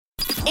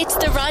It's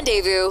The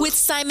Rendezvous with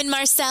Simon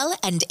Marcel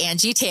and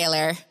Angie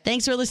Taylor.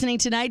 Thanks for listening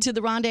tonight to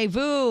The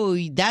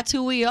Rendezvous. That's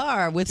who we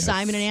are with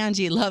Simon and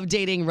Angie. Love,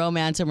 dating,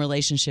 romance, and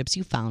relationships.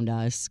 You found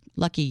us.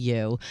 Lucky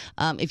you.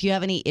 If you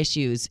have any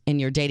issues in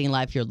your dating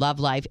life, your love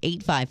life,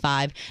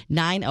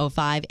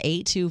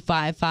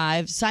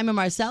 855-905-8255. Simon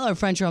Marcel, our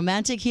French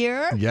romantic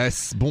here.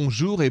 Yes.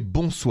 Bonjour et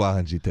bonsoir,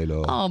 Angie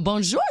Taylor. Oh,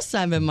 bonjour,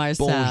 Simon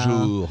Marcel.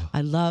 Bonjour.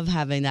 I love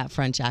having that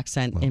French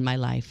accent in my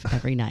life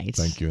every night.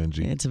 Thank you,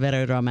 Angie. It's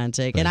very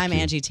romantic. And I'm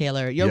Angie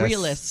Taylor, your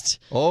realist.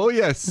 Oh,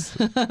 yes.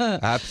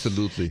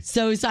 Absolutely.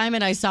 So,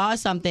 Simon, I saw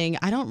something.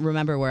 I don't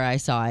remember where I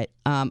saw it.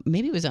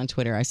 Maybe it was on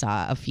Twitter. I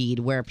saw a feed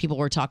where people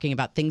were talking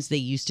about things they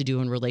used to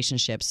do in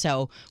relationships.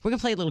 So we're going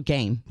to play a little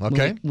game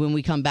when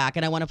we come back.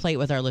 And I want to play it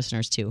with our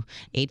listeners, too.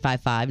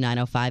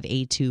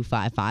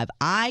 855-905-8255.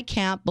 I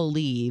can't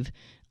believe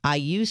I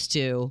used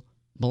to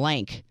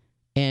blank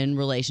in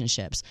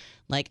relationships.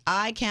 Like,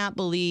 I can't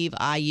believe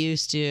I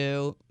used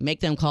to make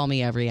them call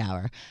me every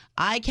hour.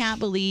 I can't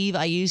believe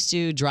I used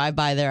to drive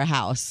by their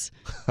house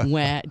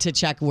to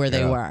check where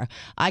they were.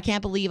 I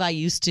can't believe I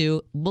used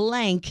to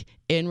blank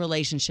in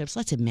relationships.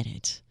 Let's admit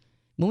it.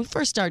 When we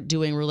first start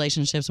doing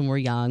relationships when we're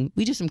young,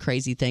 we do some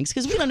crazy things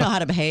because we don't know how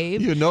to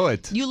behave. You know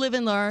it. You live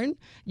and learn.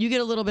 You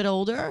get a little bit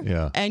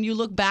older. And you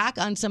look back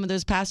on some of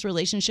those past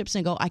relationships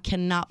and go, I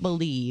cannot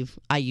believe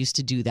I used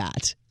to do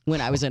that when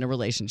I was in a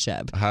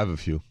relationship. I have a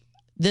few.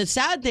 The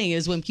sad thing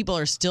is when people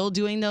are still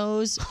doing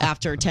those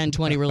after 10,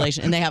 20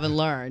 relations and they haven't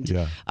learned.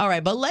 Yeah. All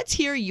right, but let's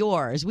hear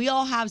yours. We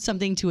all have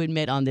something to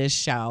admit on this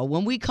show.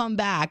 When we come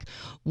back,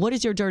 what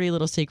is your dirty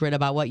little secret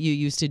about what you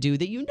used to do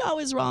that you know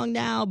is wrong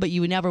now, but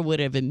you never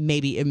would have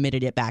maybe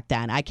admitted it back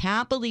then? I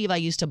can't believe I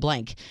used to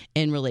blank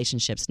in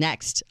relationships.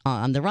 Next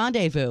on The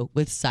Rendezvous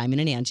with Simon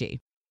and Angie.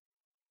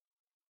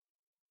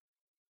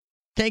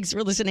 Thanks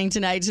for listening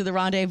tonight to The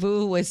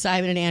Rendezvous with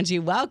Simon and Angie.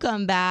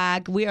 Welcome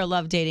back. We are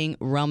love, dating,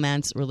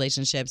 romance,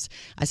 relationships.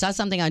 I saw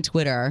something on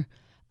Twitter.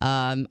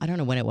 I don't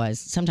know when it was,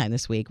 sometime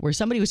this week, where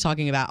somebody was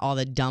talking about all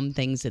the dumb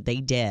things that they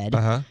did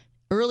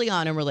early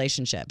on in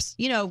relationships.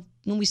 You know,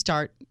 when we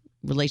start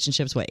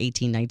relationships,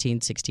 18,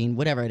 19, 16,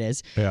 whatever it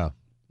is. Yeah.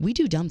 We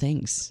do dumb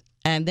things.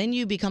 And then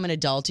you become an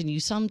adult and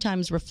you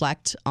sometimes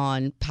reflect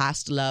on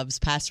past loves,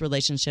 past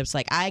relationships.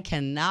 Like, I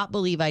cannot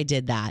believe I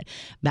did that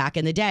back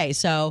in the day.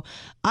 So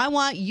I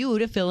want you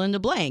to fill in the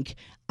blank.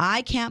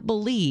 I can't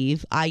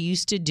believe I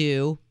used to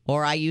do,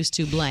 or I used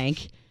to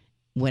blank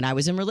when I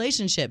was in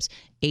relationships.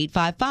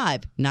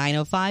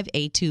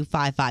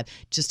 855-905-8255.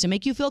 Just to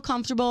make you feel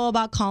comfortable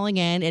about calling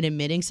in and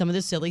admitting some of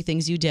the silly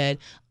things you did,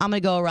 I'm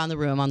going to go around the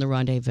room on The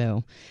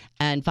Rendezvous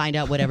and find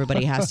out what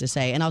everybody has to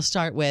say. And I'll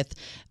start with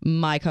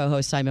my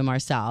co-host, Simon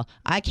Marcel.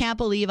 I can't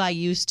believe I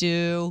used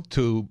to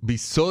be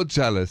so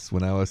jealous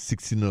when I was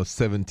 16 or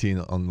 17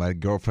 on my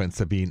girlfriend,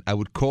 Sabine. I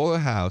would call her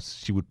house.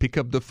 She would pick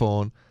up the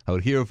phone. I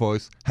would hear her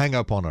voice, hang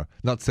up on her,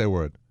 not say a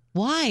word.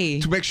 Why?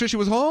 To make sure she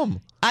was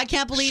home. I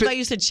can't believe I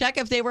used to check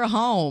if they were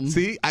home.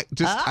 See?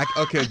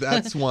 Okay,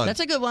 that's one. That's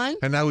a good one.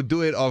 And I would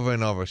do it over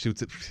and over. She would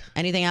say...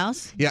 Anything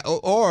else? Yeah,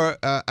 or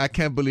I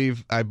can't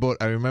believe I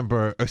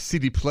remember a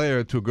CD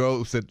player to a girl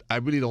who said, I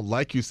really don't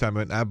like you,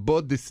 Simon. I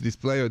bought this CD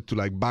player to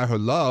like buy her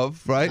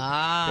love, right?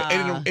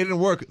 It didn't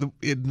work.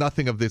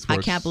 Nothing of this works.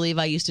 I can't believe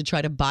I used to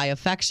try to buy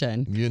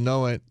affection. You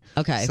know it.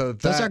 Okay, so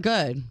those are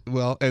good.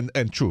 Well,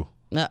 and true.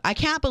 I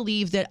can't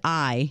believe that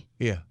I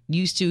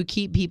used to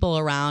keep people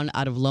around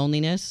out of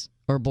loneliness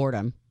or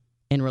boredom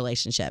in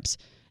relationships.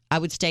 I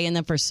would stay in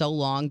them for so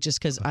long just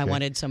because I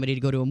wanted somebody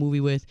to go to a movie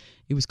with.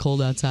 It was cold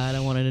outside.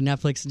 I wanted a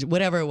Netflix,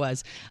 whatever it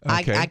was.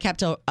 Okay. I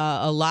kept a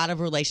lot of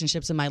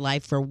relationships in my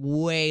life for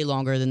way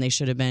longer than they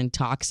should have been.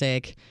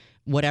 Toxic,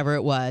 whatever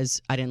it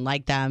was. I didn't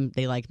like them.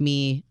 They liked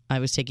me. I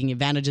was taking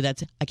advantage of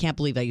that. I can't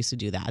believe I used to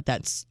do that.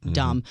 That's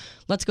dumb.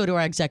 Let's go to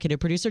our executive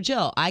producer,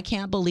 Jill. I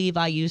can't believe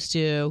I used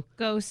to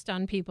ghost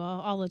on people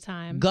all the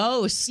time.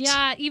 Ghost?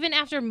 Yeah, even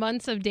after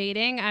months of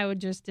dating, I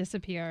would just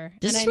disappear.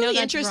 This is really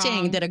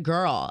interesting that a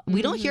girl,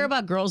 we don't hear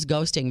about girls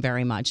ghosting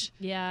very much.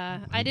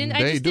 Yeah, I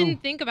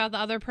didn't think about the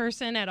other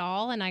person at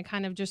all, and I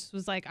kind of just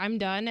was like, I'm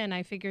done, and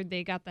I figured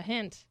they got the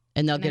hint.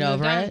 And they'll get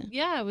over it?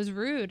 Yeah, it was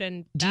rude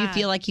and Do you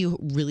feel like you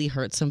really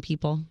hurt some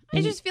people?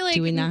 I just feel like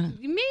doing that?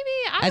 Maybe,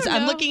 I don't know.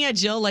 I'm looking at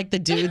Jill like the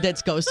dude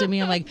that's ghosted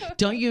me. I'm like,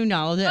 don't you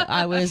know that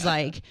I was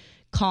like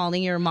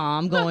calling your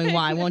mom going,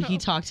 why won't he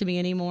talk to me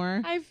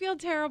anymore? I feel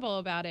terrible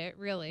about it,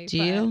 really. Do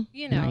you?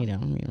 You know. No, you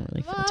don't. You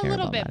really feel terrible. A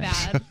little bit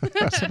bad.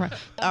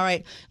 All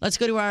right, let's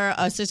go to our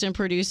assistant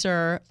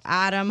producer,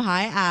 Adam.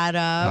 Hi,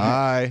 Adam.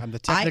 Hi. I'm the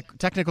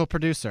technical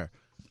producer.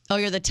 Oh,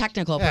 you're the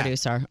technical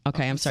producer.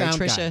 Okay, I'm sorry.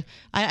 Sound Trisha,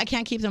 I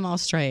can't keep them all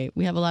straight.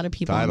 We have a lot of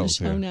people on the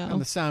show now. I'm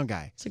the sound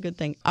guy. It's a good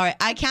thing. All right,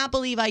 I can't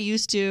believe I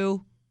used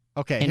to...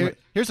 Okay,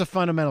 here's a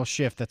fundamental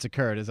shift that's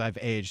occurred as I've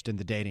aged in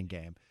the dating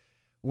game.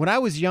 When I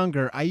was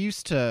younger, I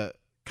used to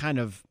kind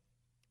of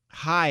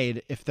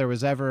hide if there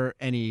was ever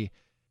any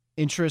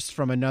interest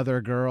from another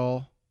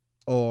girl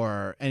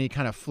or any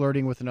kind of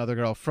flirting with another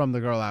girl from the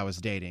girl I was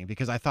dating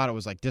because I thought it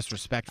was like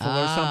disrespectful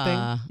or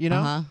something, you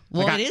know?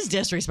 Well, it is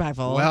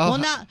disrespectful. Well,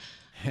 not...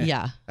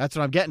 Yeah. That's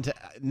what I'm getting to.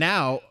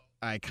 Now,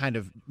 I kind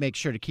of make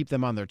sure to keep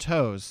them on their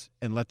toes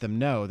and let them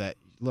know that,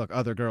 look,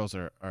 other girls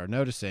are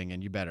noticing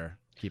and you better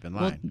keep in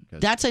line.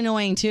 Well, that's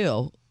annoying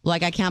too.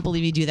 Like, I can't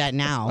believe you do that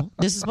now.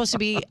 This is supposed to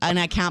be, and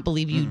I can't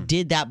believe you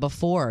did that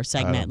before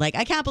segment. Like,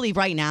 I can't believe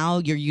right now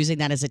you're using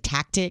that as a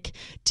tactic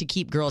to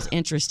keep girls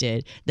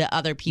interested that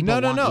other people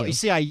want No. you. You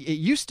see, it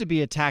used to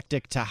be a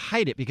tactic to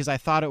hide it because I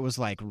thought it was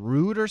like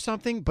rude or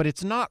something, but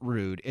it's not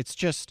rude. It's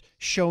just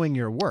showing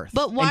your worth.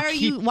 But why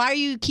are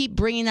you keep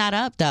bringing that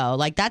up though?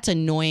 Like, that's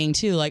annoying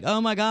too. Like, oh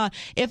my God,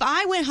 if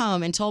I went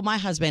home and told my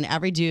husband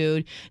every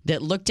dude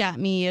that looked at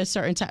me a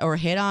certain time or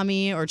hit on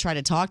me or tried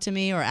to talk to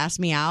me or ask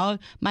me out,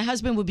 my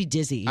husband would be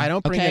dizzy. I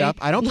don't bring it up.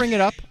 I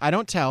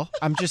don't tell.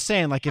 I'm just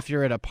saying, like, if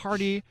you're at a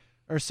party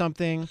or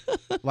something,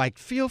 like,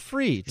 feel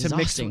free to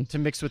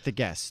mix with the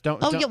guests. You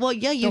should.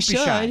 Be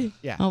shy.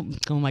 Yeah. Oh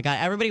my God,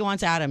 everybody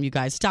wants Adam. You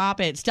guys,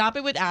 stop it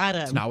with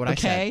Adam. It's not what I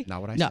said.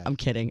 Not what I said. No, I'm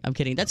kidding.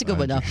 That's a good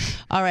one though.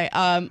 All right.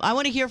 I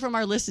want to hear from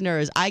our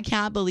listeners. I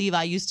can't believe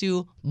I used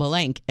to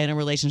blank in a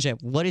relationship.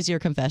 What is your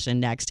confession?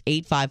 Next,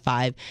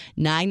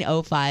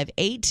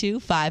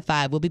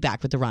 855-905-8255. We'll be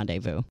back with The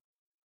Rendezvous.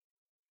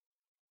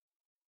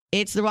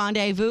 It's The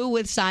Rendezvous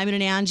with Simon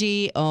and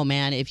Angie. Oh,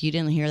 man, if you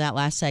didn't hear that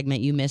last segment,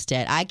 you missed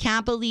it. I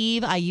can't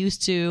believe I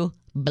used to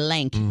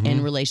blank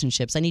in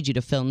relationships. I need you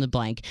to fill in the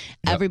blank.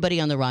 Yep. Everybody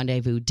on The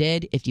Rendezvous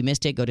did. If you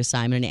missed it, go to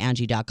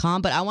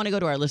simonandangie.com. But I want to go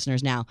to our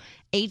listeners now.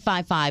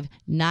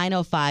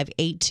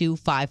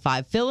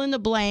 855-905-8255. Fill in the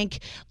blank.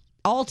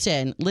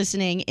 Alton,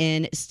 listening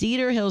in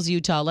Cedar Hills,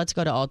 Utah. Let's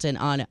go to Alton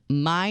on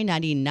My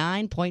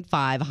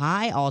 99.5.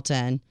 Hi,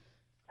 Alton.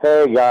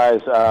 Hey,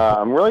 guys.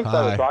 I'm really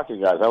excited to talk to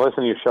you guys. I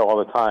listen to your show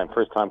all the time.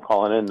 First time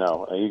calling in,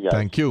 though. You guys.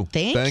 Thank you.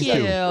 Thank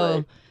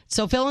you.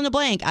 So fill in the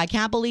blank. I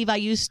can't believe I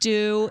used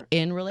to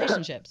in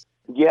relationships.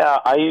 Yeah,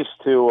 I used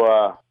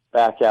to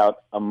back out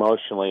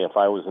emotionally if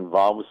I was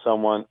involved with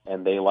someone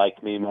and they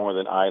liked me more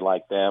than I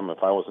liked them,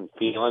 if I wasn't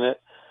feeling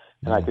it.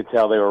 And I could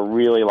tell they were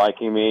really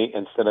liking me.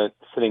 Instead of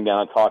sitting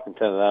down and talking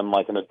to them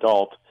like an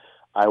adult,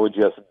 I would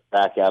just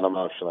back out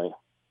emotionally.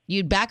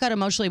 You'd back out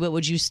emotionally, but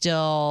would you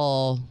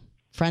still...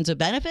 Friends with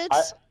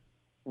benefits?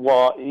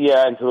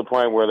 And to the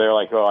point where they're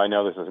like, oh, I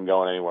know this isn't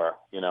going anywhere,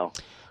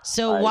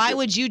 So why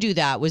would you do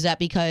that? Was that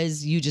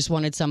because you just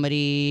wanted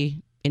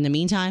somebody in the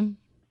meantime?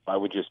 I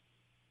would just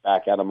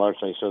back out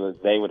emotionally so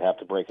that they would have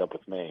to break up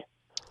with me.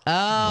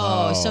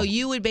 Oh, so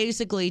you would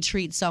basically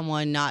treat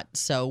someone not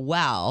so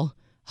well,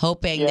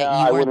 hoping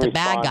that you weren't the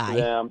bad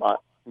guy.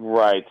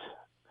 Right.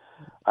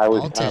 I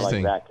was kind of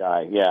like that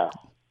guy, yeah.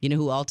 You know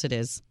who Alton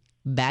is?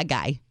 Bad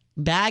guy.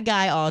 Bad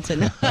guy,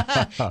 Alton.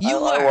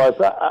 You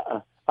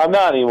were. I'm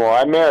not anymore.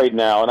 I'm married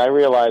now, and I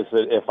realized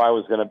that if I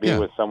was going to be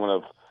with someone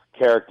of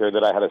character,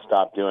 that I had to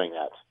stop doing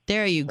that.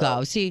 There you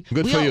go. See,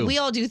 we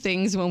all do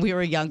things when we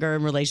were younger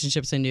in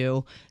relationships and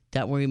knew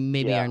that we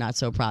maybe are not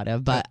so proud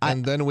of. But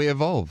and then we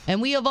evolve.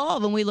 And we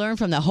learn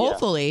from that.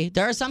 Hopefully,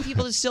 there are some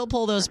people that still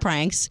pull those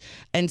pranks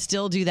and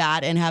still do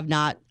that and have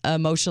not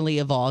emotionally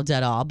evolved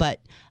at all.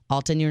 But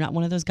Alton, you're not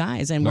one of those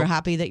guys, and we're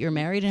happy that you're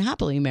married and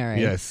happily married.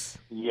 Yes.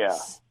 Yeah.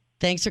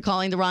 Thanks for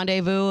calling The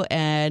Rendezvous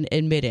and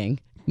admitting.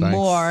 Thanks.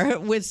 More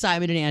with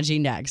Simon and Angie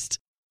next.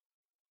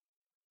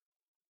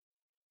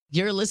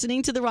 You're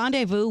listening to The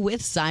Rendezvous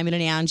with Simon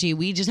and Angie.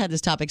 We just had this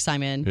topic,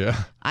 Simon.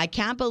 Yeah. I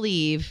can't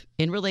believe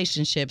in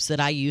relationships that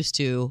I used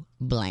to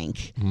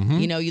blank.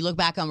 You know, you look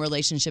back on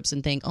relationships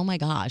and think, oh my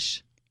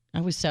gosh, I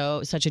was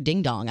such a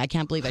ding dong. I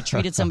can't believe I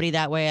treated somebody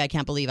that way. I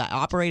can't believe I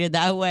operated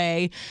that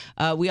way.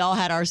 We all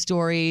had our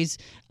stories.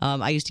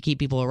 I used to keep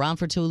people around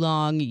for too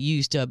long.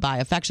 Used to buy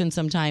affection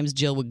sometimes.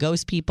 Jill would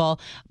ghost people.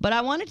 But I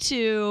wanted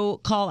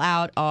to call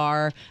out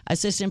our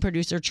assistant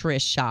producer,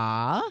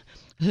 Trisha,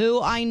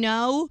 who I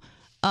know...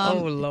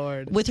 oh,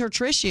 Lord. With her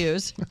Trish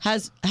shoes,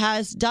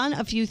 has done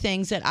a few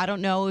things that I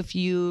don't know if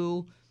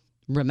you...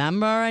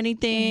 remember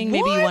anything?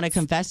 What? Maybe you want to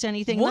confess to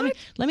anything? What?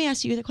 Let me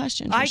ask you the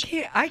question. I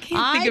can't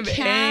think of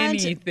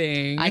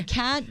anything. I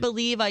can't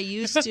believe I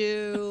used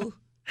to.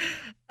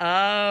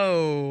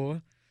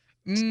 Oh.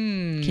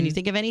 Can you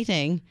think of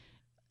anything?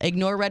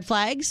 Ignore red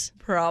flags?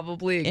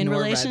 Probably ignore in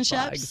relationships.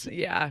 Red flags?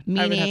 Yeah. Meaning,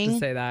 I would have to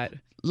say that.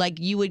 Like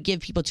you would give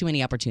people too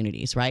many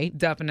opportunities, right?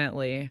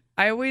 Definitely.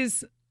 I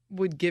always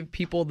would give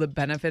people the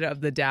benefit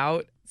of the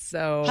doubt.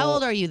 So how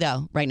old are you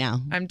though right now?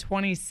 I'm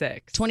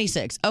 26.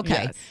 26.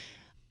 Okay. Yes.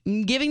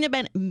 Giving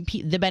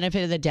the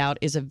benefit of the doubt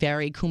is a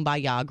very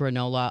kumbaya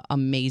granola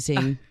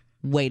amazing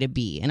way to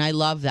be. And I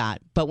love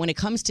that. But when it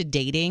comes to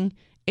dating,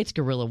 it's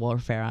guerrilla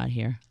warfare out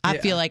here. I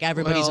feel like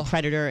everybody's a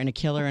predator and a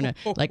killer and a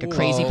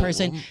crazy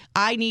person.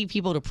 I need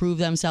people to prove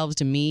themselves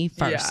to me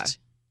first. Yeah.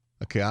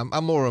 Okay, I'm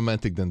more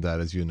romantic than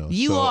that, as you know.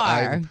 You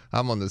are.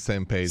 I'm on the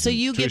same page. So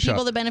you give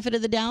people the benefit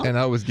of the doubt? And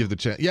I always give the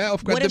chance. Yeah,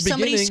 of course. What if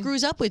somebody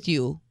screws up with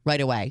you right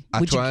away?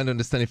 I try and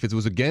understand if it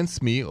was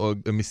against me or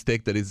a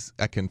mistake that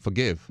I can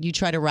forgive. You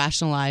try to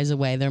rationalize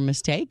away their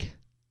mistake?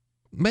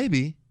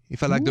 Maybe.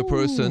 If I like the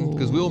person,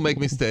 because we all make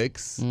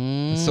mistakes.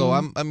 So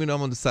I'm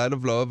on the side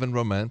of love and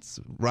romance,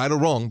 right or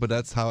wrong, but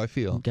that's how I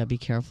feel. You gotta be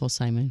careful,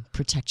 Simon.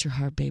 Protect your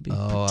heart, baby.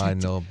 Oh, I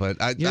know,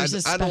 but I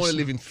don't want to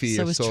live in fear.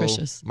 So is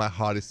Trisha's. My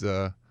heart is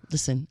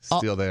Listen,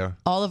 Still there.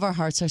 All of our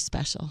hearts are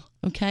special,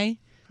 okay?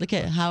 Look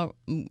at how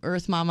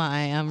Earth Mama I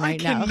am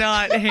right now. I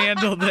cannot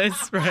handle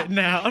this right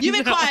now. You've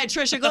been quiet,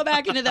 Trisha. Go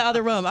back into the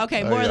other room.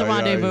 Okay, more of the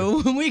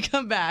rendezvous when we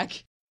come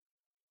back.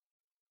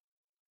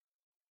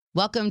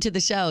 Welcome to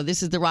the show.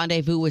 This is the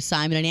Rendezvous with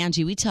Simon and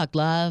Angie. We talk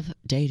love,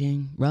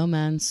 dating,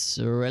 romance,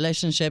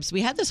 relationships.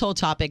 We had this whole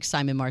topic,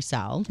 Simon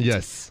Marcel.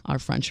 Yes. Our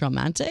French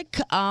romantic.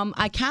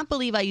 I can't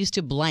believe I used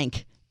to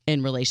blank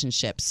in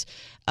relationships.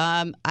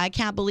 I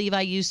can't believe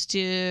I used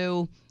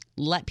to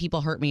let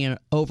people hurt me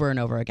over and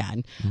over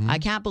again. Mm-hmm. I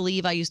can't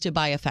believe I used to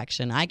buy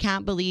affection. I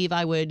can't believe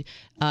I would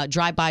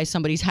drive by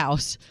somebody's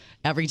house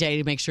every day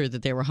to make sure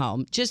that they were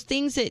home. Just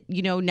things that,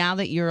 now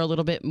that you're a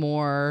little bit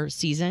more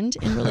seasoned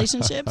in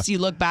relationships, you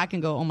look back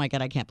and go, oh my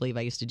God, I can't believe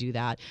I used to do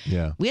that.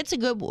 Yeah. We had some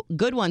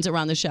good ones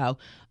around the show.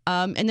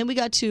 And then we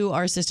got to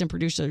our assistant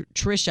producer,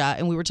 Trisha,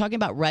 and we were talking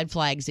about red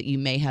flags that you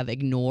may have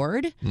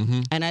ignored.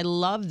 Mm-hmm. And I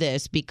love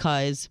this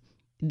because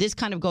this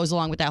kind of goes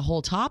along with that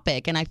whole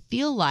topic. And I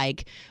feel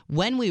like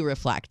when we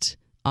reflect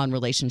on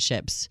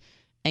relationships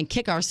and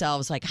kick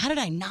ourselves, like, how did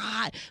I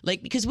not?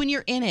 Like, because when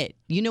you're in it,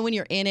 when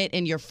you're in it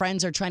and your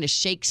friends are trying to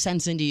shake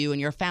sense into you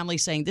and your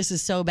family's saying, this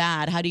is so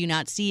bad, how do you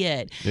not see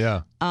it?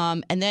 Yeah.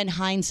 And then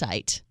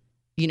hindsight,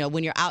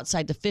 when you're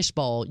outside the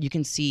fishbowl, you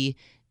can see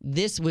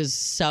this was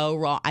so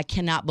wrong. I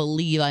cannot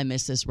believe I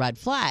missed this red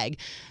flag.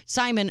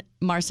 Simon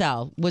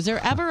Marcel, was there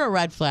ever a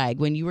red flag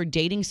when you were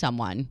dating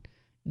someone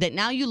that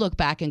now you look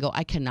back and go,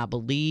 I cannot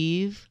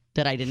believe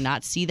that I did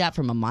not see that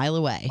from a mile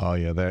away? Oh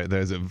yeah,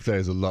 there's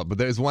a lot. But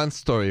there's one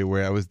story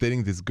where I was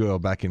dating this girl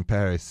back in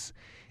Paris,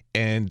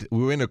 and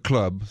we were in a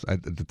club.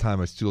 At the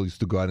time, I still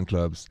used to go out in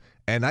clubs,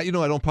 and I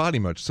don't party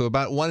much. So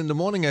about 1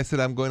 a.m, I said,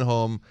 I'm going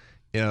home.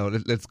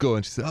 Let's go.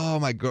 And she said, oh,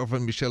 my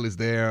girlfriend Michelle is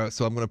there,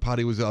 so I'm going to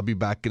party with her. I'll be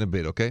back in a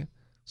bit, okay?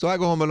 So I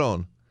go home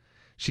alone.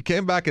 She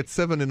came back at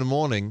 7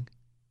 a.m.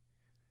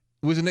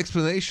 with an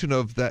explanation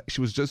of that she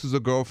was just with her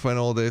girlfriend,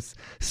 all this.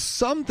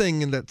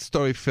 Something in that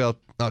story felt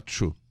not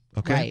true,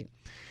 okay? Right.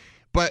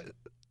 But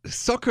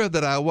sucker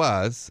that I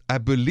was, I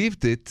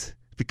believed it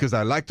because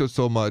I liked her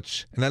so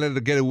much, and I let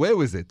her get away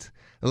with it.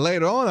 And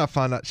later on, I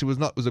found out she was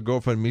not with her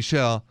girlfriend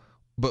Michelle,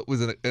 but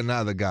with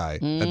another guy.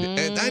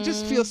 And I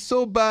just feel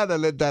so bad I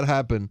let that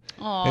happen.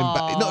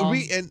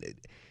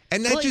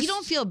 And you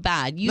don't feel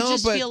bad. You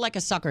feel like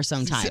a sucker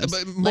sometimes.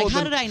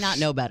 How did I not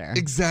know better?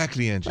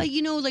 Exactly, Angie.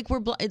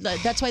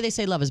 That's why they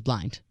say love is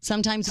blind.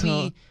 Sometimes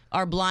we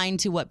are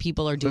blind to what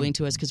people are doing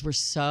to us because we're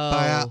so...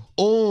 By our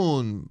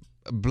own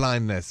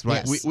blindness,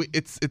 right?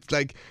 Yes. It's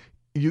like...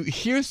 You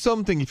hear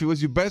something, if it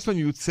was your best friend,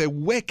 you would say,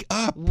 wake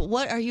up.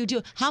 What are you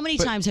doing? How many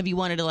times have you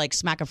wanted to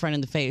smack a friend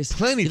in the face?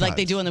 Plenty like times.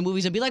 they do in the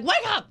movies and be like,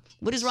 wake up!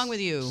 What is wrong with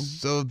you?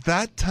 So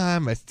that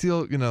time, I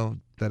still,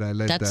 that I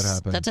let that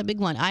happen. That's a big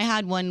one. I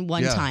had one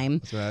time.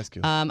 That's what I ask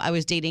you. I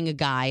was dating a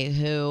guy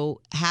who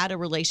had a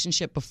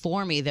relationship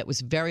before me that was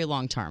very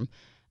long term.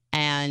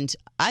 And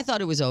I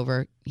thought it was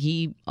over.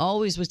 He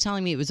always was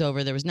telling me it was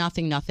over. There was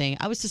nothing.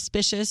 I was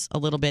suspicious a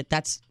little bit.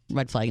 That's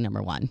red flag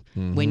number one.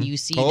 Mm-hmm. When you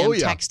see them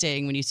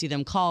texting, when you see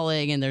them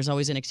calling, and there's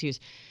always an excuse,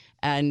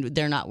 and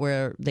they're not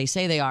where they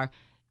say they are.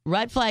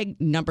 Red flag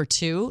number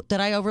two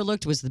that I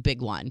overlooked was the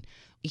big one.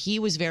 He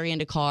was very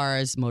into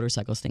cars,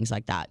 motorcycles, things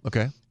like that.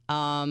 Okay.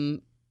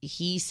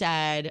 He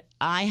said,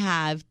 I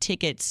have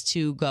tickets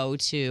to go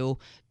to...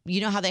 You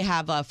know how they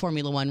have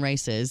Formula One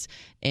races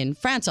in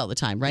France all the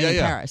time, right? In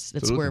Paris.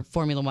 That's Absolutely. where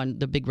Formula One,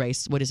 the big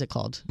race, what is it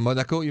called?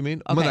 Monaco, you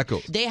mean? Okay. Monaco.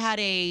 They had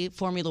a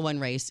Formula One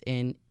race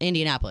in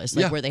Indianapolis,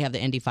 where they have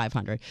the Indy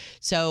 500.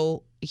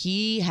 So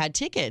he had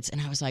tickets, and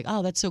I was like,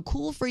 oh, that's so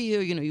cool for you.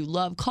 You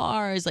love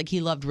cars. Like,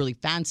 he loved really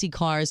fancy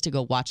cars to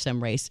go watch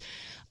them race.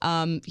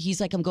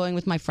 He's like, I'm going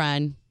with my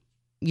friend,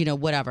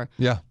 whatever.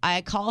 Yeah. I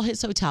call his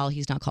hotel.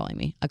 He's not calling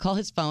me. I call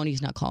his phone.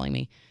 He's not calling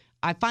me.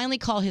 I finally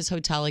call his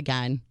hotel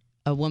again.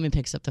 A woman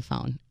picks up the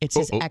phone. It's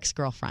his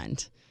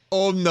ex-girlfriend.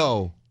 Oh,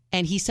 no.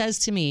 And he says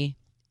to me,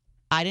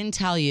 I didn't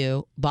tell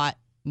you, but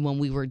when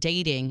we were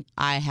dating,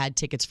 I had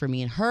tickets for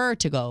me and her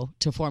to go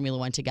to Formula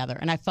One together.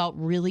 And I felt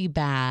really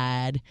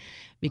bad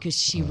because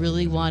she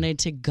really wanted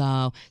to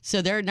go.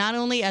 So they're not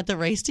only at the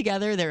race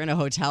together, they're in a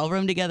hotel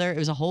room together. It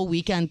was a whole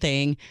weekend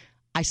thing.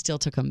 I still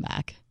took him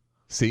back.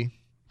 See?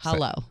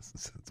 Hello.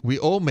 We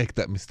all make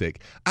that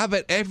mistake. I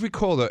bet every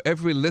caller,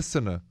 every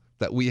listener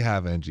that we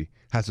have, Angie,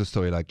 has a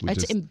story like we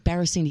It's just...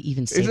 embarrassing to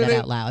even say that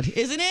out loud,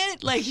 isn't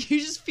it? Like, you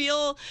just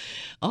feel,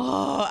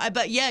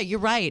 but yeah, you're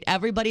right.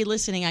 Everybody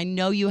listening, I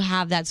know you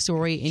have that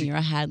story in your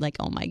head, like,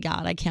 oh my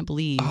God, I can't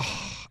believe.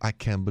 Oh, I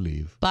can't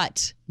believe.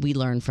 But we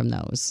learn from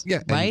those,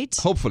 right?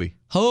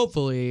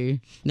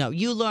 Hopefully. No,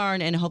 you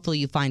learn, and hopefully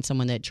you find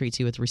someone that treats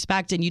you with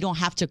respect, and you don't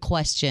have to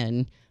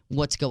question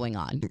what's going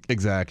on.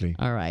 Exactly.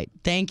 All right.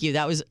 Thank you.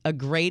 That was a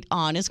great,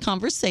 honest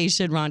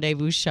conversation,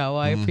 Rendezvous show.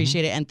 I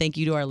appreciate it. And thank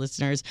you to our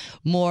listeners.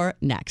 More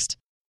next.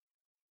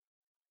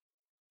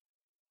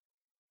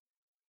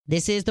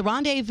 This is The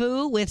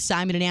Rendezvous with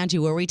Simon and Angie,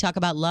 where we talk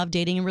about love,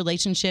 dating, and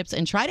relationships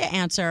and try to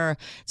answer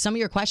some of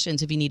your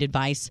questions if you need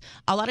advice.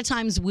 A lot of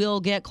times we'll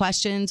get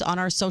questions on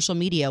our social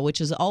media, which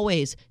is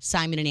always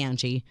Simon and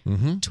Angie,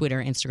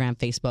 Twitter, Instagram,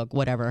 Facebook,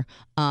 whatever.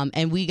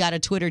 And we got a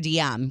Twitter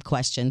DM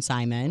question,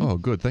 Simon. Oh,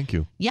 good. Thank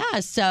you.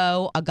 Yeah.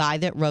 So a guy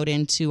that wrote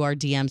into our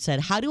DM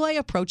said, how do I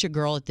approach a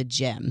girl at the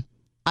gym?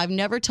 I've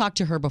never talked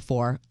to her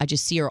before. I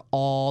just see her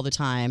all the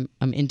time.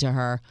 I'm into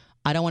her.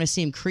 I don't want to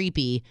seem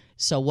creepy,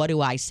 so what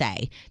do I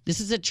say? This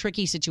is a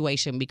tricky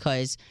situation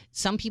because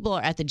some people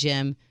are at the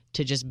gym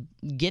to just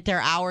get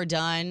their hour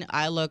done.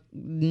 I look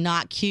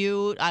not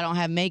cute. I don't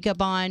have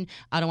makeup on.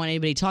 I don't want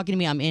anybody talking to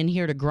me. I'm in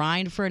here to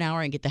grind for an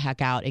hour and get the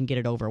heck out and get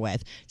it over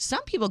with.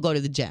 Some people go to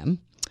the gym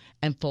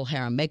and full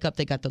hair and makeup.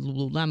 They got the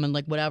Lululemon,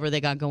 like whatever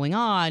they got going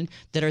on,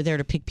 that are there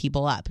to pick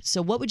people up.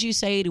 So what would you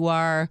say to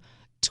our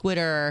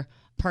Twitter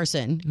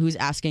person who's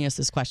asking us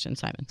this question,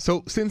 Simon?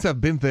 So since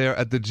I've been there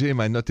at the gym,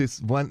 I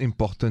noticed one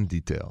important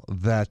detail,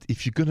 that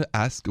if you're going to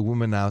ask a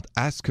woman out,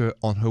 ask her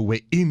on her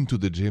way into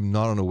the gym,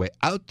 not on her way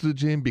out to the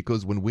gym,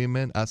 because when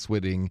women are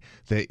sweating,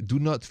 they do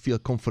not feel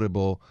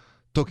comfortable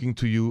talking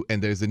to you,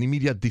 and there's an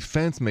immediate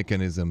defense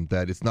mechanism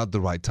that it's not the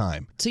right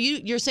time. So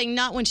you're saying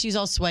not when she's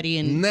all sweaty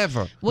and...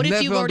 Never. What if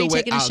Never you've on already the way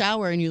taken a out.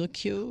 shower and you look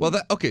cute? Well,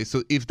 okay,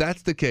 so if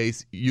that's the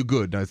case, you're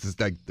good. Now, it's just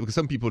like, because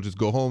some people just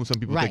go home, some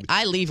people right. take...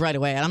 I leave right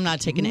away. I'm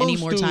not taking any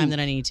more time than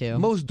I need to.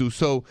 Most do.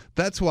 So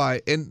that's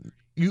why, and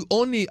you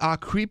only are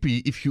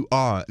creepy if you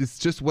are. It's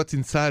just what's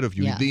inside of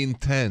you, the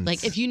intent.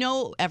 Like if you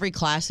know every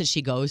class that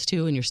she goes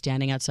to and you're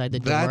standing outside the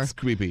door. That's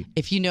creepy.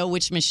 If you know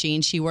which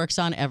machine she works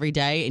on every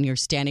day and you're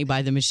standing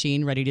by the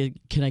machine ready to,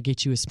 can I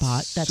get you a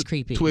spot? That's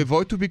creepy. To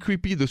avoid to be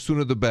creepy, the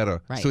sooner the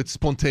better. Right. So it's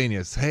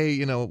spontaneous.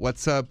 Hey,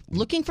 what's up?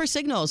 Looking for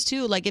signals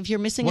too. Like if you're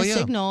missing a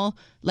signal,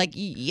 like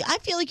I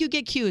feel like you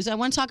get cues. I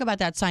want to talk about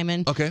that,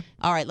 Simon. Okay.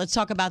 All right, let's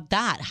talk about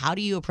that. How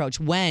do you approach?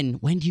 When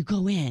do you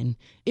go in?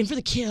 In for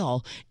the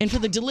kill, in for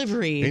the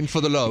delivery. In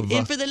for the love.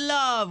 In for the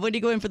love. When do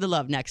you go in for the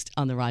love? Next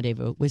on The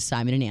Rendezvous with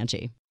Simon and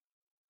Angie.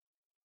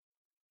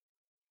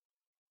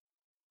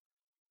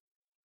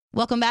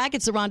 Welcome back.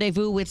 It's The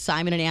Rendezvous with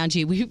Simon and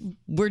Angie.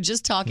 We're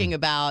just talking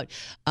about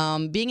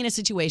being in a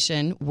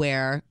situation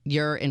where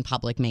you're in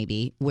public,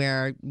 maybe,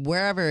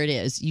 wherever it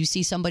is, you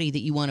see somebody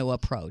that you want to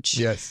approach.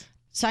 Yes.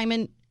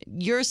 Simon,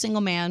 you're a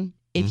single man.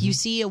 If you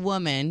see a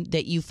woman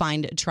that you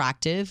find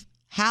attractive,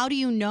 how do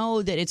you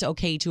know that it's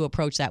okay to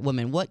approach that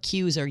woman? What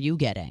cues are you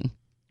getting?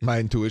 My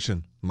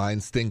intuition, my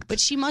instinct. But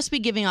she must be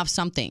giving off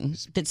something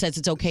that says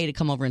it's okay to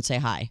come over and say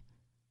hi.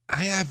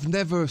 I have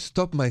never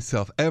stopped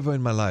myself ever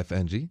in my life,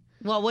 Angie.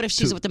 Well, what if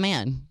she's with a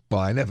man?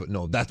 Well, I never.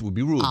 No, that would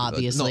be rude.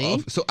 Obviously.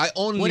 No, so I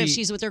only. What if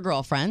she's with her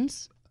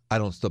girlfriends? I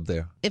don't stop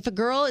there. If a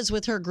girl is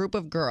with her group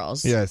of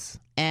girls. Yes.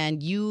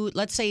 And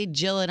let's say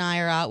Jill and I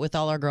are out with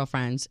all our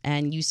girlfriends,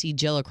 and you see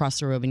Jill across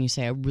the room and you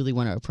say, I really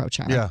want to approach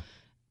her. Yeah.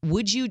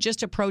 Would you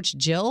just approach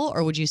Jill,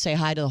 or would you say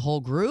hi to the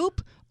whole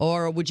group?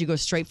 Or would you go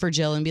straight for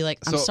Jill and be like,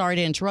 I'm sorry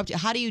to interrupt you?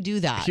 How do you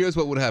do that? Here's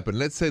what would happen.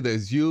 Let's say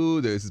there's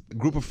a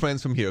group of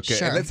friends from here, okay?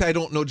 Sure. And let's say I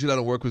don't know Jill, I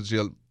don't work with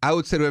Jill. I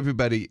would say to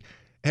everybody,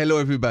 hello,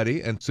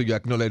 everybody. And so you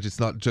acknowledge it's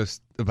not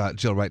just about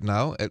Jill right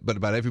now, but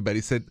about everybody.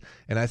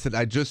 I said,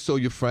 I just saw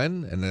your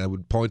friend. And then I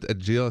would point at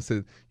Jill and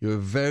said, you're a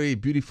very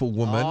beautiful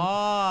woman.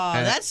 Oh,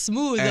 that's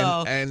smooth,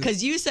 though.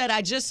 Because you said,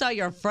 I just saw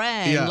your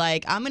friend. Yeah.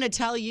 Like, I'm going to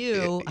tell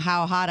you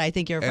how hot I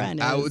think your friend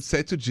is. I would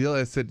say to Jill,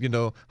 I said,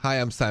 hi,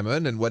 I'm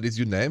Simon. And what is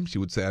your name? She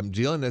would say, I'm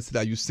Jill. And I said,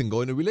 are you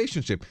single in a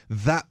relationship?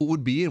 That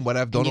would be in what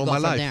I've done all my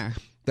life. There.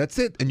 That's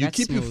it. And you That's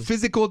keep smooth. your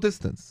physical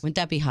distance. Wouldn't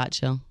that be hot,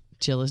 Jill?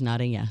 Jill is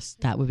nodding yes.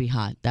 That would be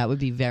hot. That would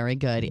be very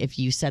good if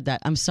you said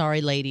that. I'm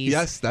sorry, ladies.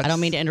 Yes, I don't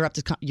mean to interrupt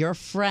this. Your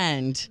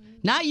friend,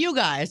 not you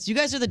guys. You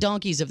guys are the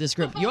donkeys of this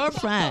group. Your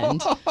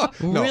friend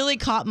really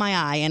caught my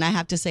eye, and I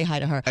have to say hi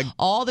to her.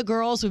 All the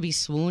girls would be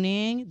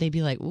swooning. They'd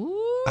be like, ooh.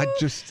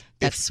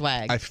 That's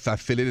swag. I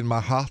feel it in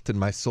my heart and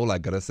my soul. I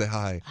gotta say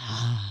hi.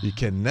 You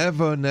can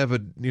never,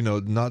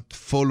 not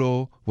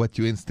follow what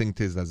your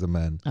instinct is as a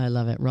man. I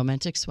love it.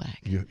 Romantic swag.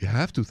 You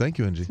have to. Thank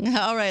you, Angie.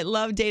 All right.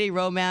 Love, dating,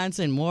 romance,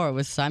 and more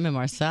with Simon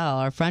Marcel,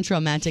 our French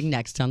romantic,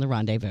 next on The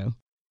Rendezvous.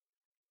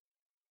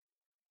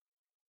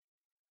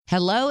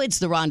 Hello, it's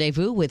The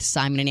Rendezvous with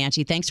Simon and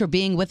Angie. Thanks for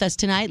being with us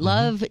tonight.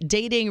 Love,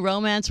 dating,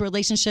 romance,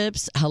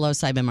 relationships. Hello,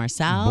 Simon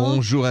Marcel.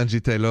 Bonjour, Angie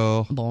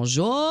Taylor.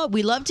 Bonjour.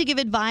 We love to give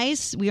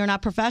advice. We are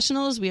not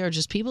professionals. We are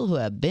just people who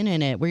have been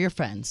in it. We're your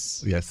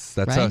friends. Yes,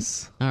 that's right?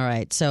 us. All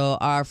right. So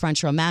our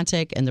French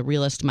romantic and the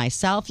realist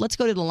myself. Let's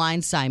go to the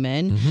line,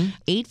 Simon.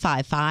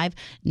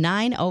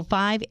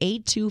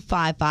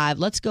 855-905-8255.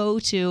 Let's go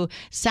to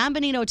San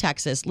Benito,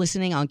 Texas,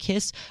 listening on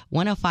KISS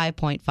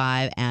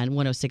 105.5 and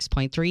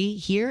 106.3.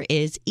 Here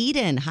is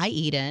Eden. Hi,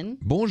 Eden.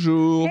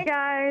 Bonjour. Hey,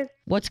 guys.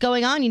 What's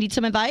going on? You need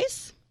some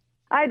advice?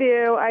 I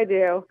do.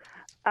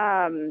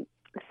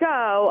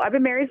 So I've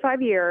been married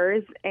 5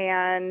 years,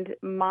 and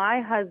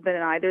my husband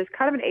and I, there's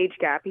kind of an age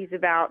gap. He's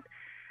about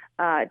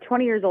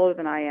 20 years older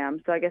than I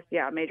am. So I guess,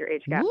 a major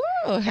age gap.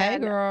 Ooh, hey,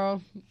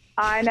 girl.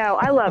 I know.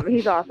 I love him.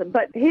 He's awesome.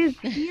 But his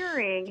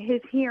hearing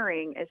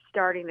is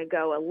starting to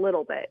go a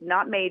little bit.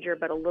 Not major,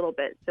 but a little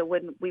bit. So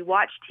when we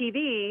watch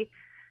TV,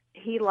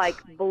 he like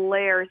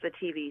blares the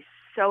TV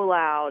so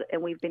loud,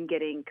 and we've been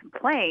getting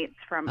complaints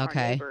from our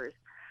neighbors.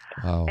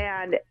 Wow.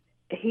 And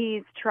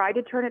he's tried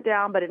to turn it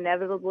down, but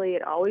inevitably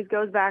it always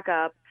goes back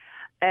up.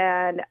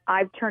 And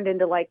I've turned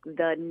into like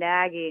the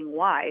nagging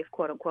wife,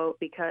 quote unquote,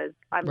 because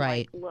I'm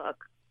like,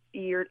 look,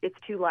 it's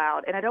too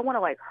loud. And I don't want to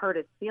like hurt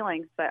his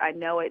feelings, but I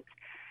know it's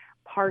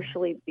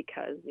partially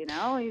because, you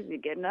know, he's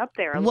getting up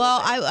there.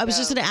 Well, I was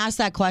just going to ask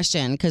that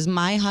question because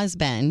my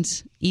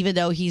husband, even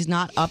though he's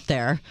not up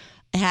there,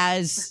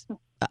 has...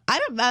 I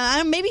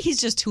don't. Maybe he's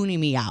just tuning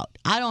me out.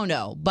 I don't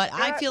know, but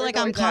I feel like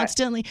I'm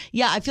constantly.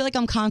 Yeah, I feel like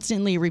I'm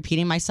constantly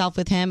repeating myself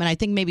with him, and I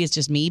think maybe it's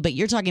just me. But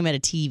you're talking about a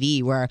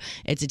TV where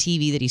it's a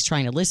TV that he's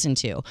trying to listen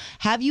to.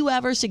 Have you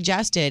ever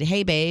suggested,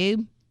 "Hey,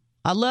 babe,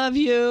 I love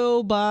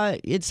you,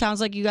 but it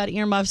sounds like you got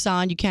earmuffs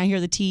on. You can't hear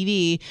the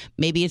TV.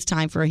 Maybe it's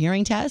time for a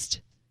hearing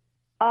test"?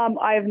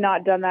 I have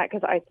not done that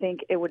because I think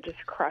it would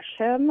just crush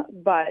him.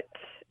 But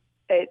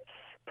it's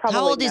probably.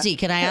 How old is he?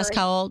 Can I ask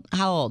how old?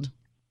 How old?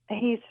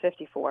 He's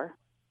 54.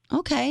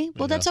 Okay.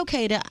 Well, that's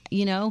okay to,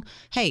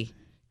 hey,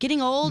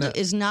 getting old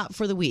is not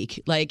for the weak.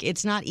 Like,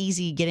 it's not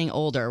easy getting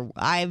older.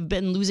 I've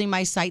been losing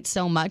my sight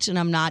so much, and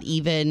I'm not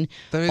even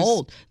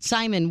old.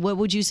 Simon, what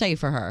would you say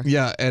for her?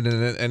 Yeah,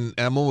 and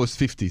I'm almost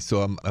 50,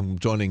 so I'm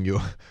joining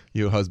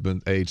your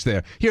husband age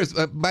there. Here's,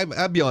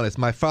 I'll be honest,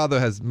 my father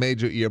has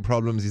major ear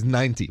problems. He's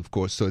 90, of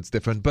course, so it's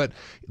different. But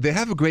they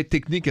have a great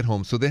technique at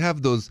home. So they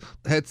have those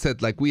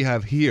headsets like we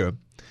have here,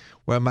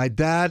 where my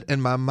dad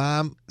and my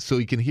mom, so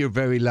you can hear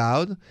very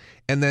loud,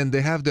 and then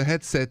they have the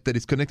headset that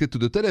is connected to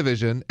the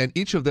television, and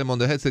each of them on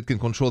the headset can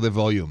control the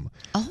volume.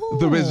 Oh.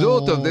 The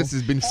result of this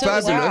has been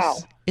fabulous. Wow.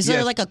 Is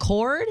there like a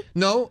cord?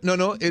 No. It's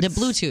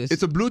the Bluetooth.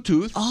 It's a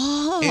Bluetooth.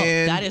 Oh,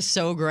 that is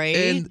so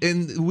great.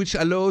 And which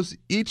allows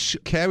each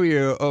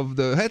carrier of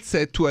the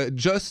headset to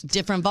adjust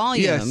different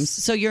volumes. Yes.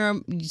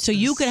 So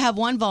you could have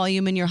one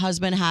volume and your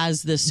husband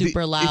has the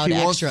super loud if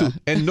he extra. wants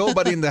to. And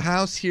nobody in the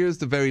house hears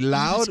the very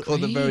loud or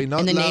the very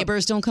not loud. And the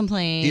neighbors don't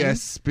complain.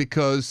 Yes,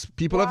 because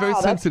people are very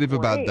sensitive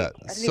about that.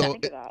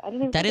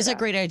 That is a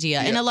great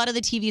idea. Yeah. And a lot of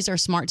the TVs are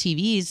smart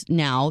TVs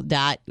now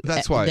that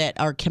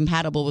are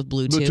compatible with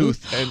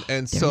Bluetooth.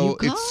 And so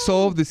it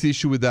solved this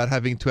issue without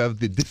having to have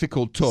the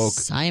difficult talk.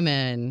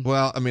 Simon.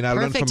 Well, I mean, I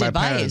learned from my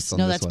parents on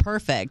No, this that's one.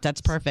 perfect. That's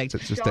perfect.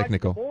 It's just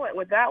technical. Bullet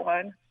with that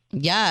one.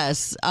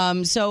 Yes.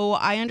 So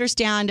I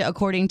understand,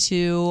 according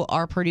to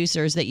our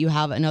producers, that you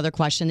have another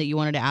question that you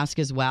wanted to ask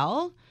as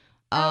well.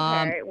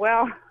 Okay,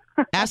 well.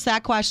 Ask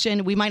that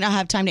question. We might not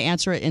have time to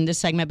answer it in this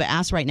segment, but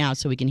ask right now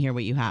so we can hear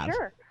what you have.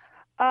 Sure.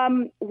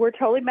 We're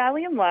totally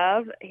madly in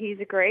love. He's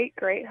a great,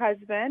 great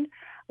husband.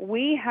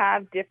 We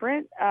have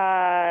different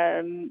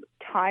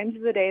times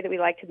of the day that we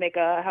like to make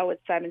how would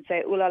Simon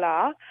say, ooh la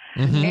la.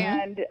 Mm-hmm.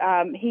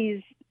 And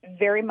he's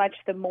very much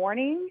the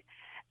morning,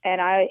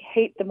 and I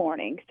hate the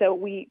morning. So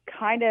we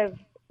kind of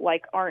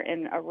like aren't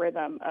in a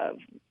rhythm of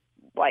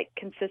like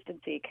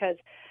consistency because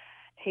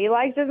he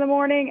likes it in the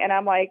morning, and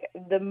I'm like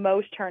the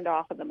most turned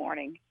off in the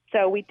morning.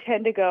 So we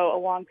tend to go a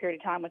long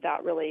period of time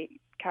without really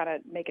kind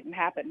of making it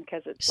happen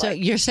because it's so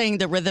you're saying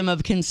the rhythm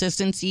of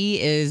consistency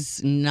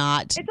is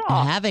not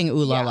having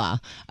ooh la la.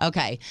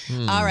 Okay.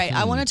 All right.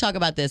 I want to talk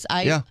about this.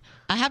 I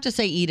have to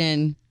say,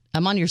 Eden,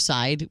 I'm on your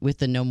side with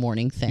the no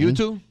morning thing. You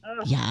too?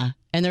 Yeah.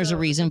 And there's a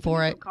reason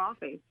for it.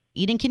 Coffee.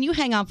 Eden, can you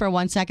hang on for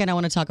 1 second? I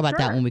want to talk about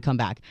that when we come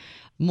back.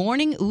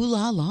 Morning ooh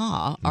la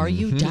la. Are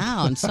you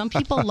down? Some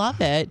people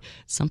love it.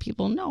 Some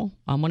people no.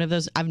 I'm one of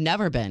those. I've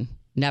never been.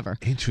 Never.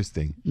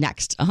 Interesting.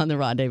 Next on The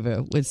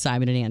Rendezvous with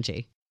Simon and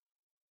Angie.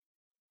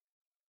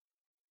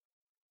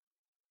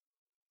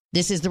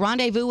 This is The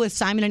Rendezvous with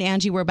Simon and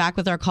Angie. We're back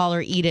with our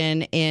caller,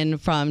 Eden, in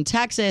from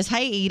Texas.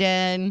 Hi,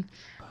 Eden.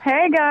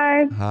 Hey,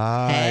 guys.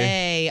 Hi.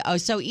 Hey. Oh,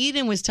 so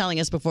Eden was telling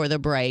us before the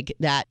break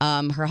that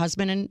her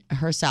husband and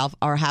herself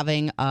are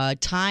having a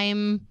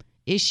time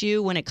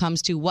issue when it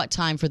comes to what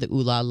time for the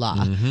ooh la la.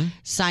 Mm-hmm.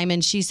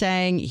 Simon, she's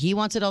saying he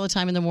wants it all the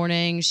time in the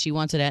morning. She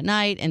wants it at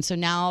night. And so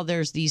now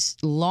there's these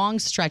long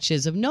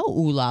stretches of no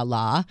ooh la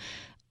la.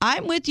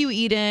 I'm with you,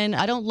 Eden.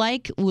 I don't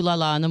like ooh la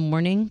la in the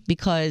morning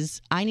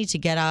because I need to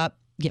get up,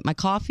 get my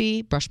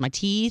coffee, brush my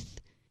teeth,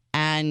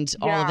 and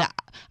all of that.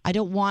 I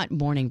don't want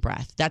morning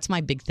breath. That's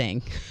my big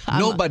thing.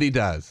 Nobody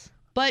does.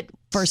 But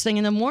first thing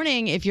in the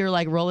morning, if you're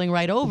like rolling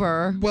right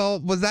over. Well,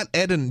 was that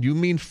Eden? You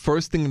mean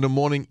first thing in the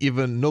morning,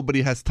 even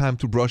nobody has time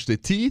to brush their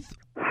teeth?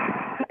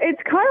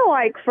 It's kind of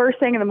like first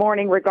thing in the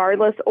morning,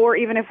 regardless, or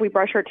even if we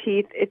brush our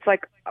teeth, it's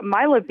like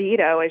my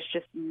libido is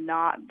just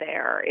not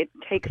there. It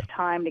takes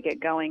time to get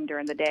going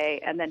during the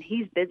day, and then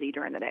he's busy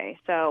during the day.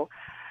 So,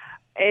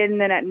 and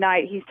then at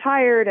night he's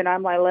tired, and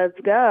I'm like, let's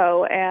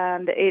go.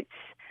 And it's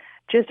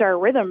just our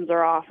rhythms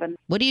are off. And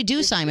what do you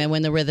do, Simon,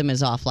 when the rhythm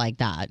is off like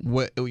that?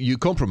 Well, you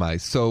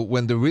compromise. So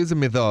when the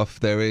rhythm is off,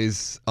 there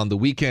is on the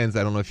weekends.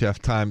 I don't know if you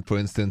have time, for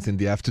instance, in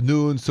the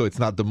afternoon. So it's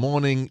not the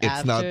morning.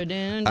 It's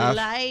afternoon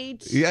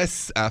delight.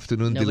 Yes,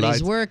 afternoon delight.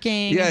 Nobody's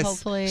working. Yes.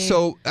 Hopefully.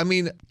 So I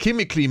mean,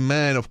 chemically,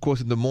 men, of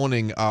course, in the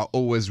morning are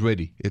always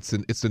ready. It's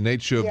the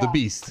nature of the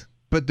beast.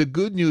 But the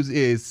good news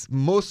is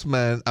most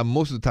men are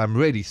most of the time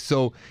ready.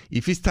 So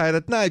if he's tired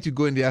at night, you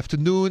go in the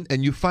afternoon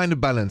and you find a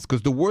balance.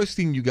 Because the worst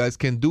thing you guys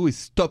can do is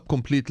stop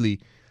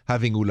completely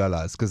having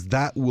ulalas, because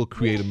that will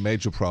create a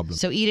major problem.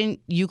 So Eden,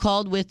 you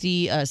called with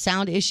the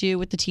sound issue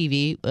with the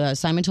TV.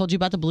 Simon told you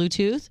about the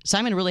Bluetooth.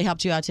 Simon really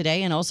helped you out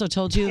today and also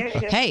told you,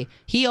 hey,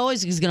 he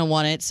always is going to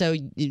want it. So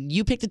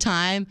you pick the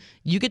time,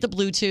 you get the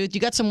Bluetooth. You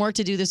got some work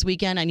to do this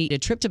weekend. I need a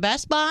trip to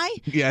Best Buy.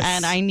 Yes.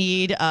 And I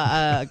need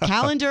a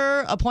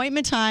calendar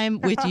appointment time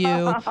with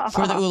you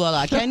for the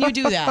ulala. Can you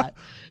do that?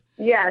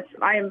 Yes,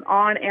 I am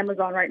on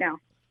Amazon right now.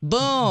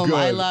 Boom. Good.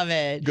 I love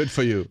it. Good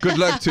for you. Good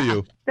luck to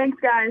you. Thanks,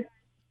 guys.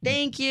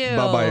 Thank you.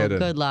 Bye-bye, Eden.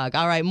 Good luck.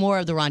 All right, more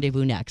of The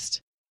Rendezvous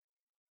next.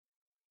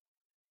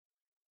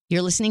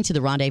 You're listening to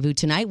The Rendezvous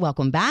tonight.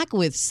 Welcome back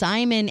with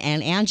Simon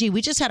and Angie.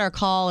 We just had our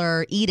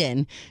caller,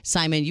 Eden.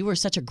 Simon, you were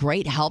such a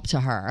great help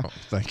to her. Oh,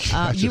 thank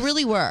you. You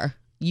really were.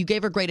 You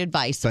gave her great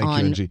advice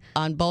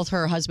on both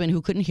her husband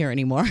who couldn't hear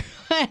anymore.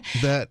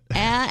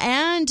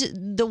 and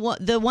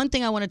the one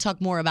thing I want to talk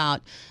more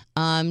about,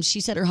 she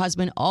said her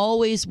husband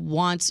always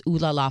wants ooh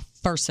la la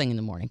first thing in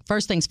the morning.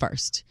 First things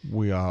first.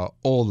 We are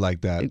all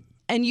like that.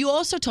 And you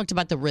also talked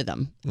about the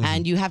rhythm,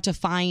 and you have to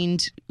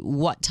find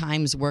what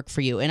times work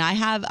for you. And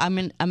I'm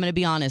going to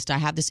be honest, I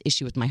have this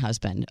issue with my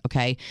husband,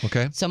 okay?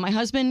 Okay. So my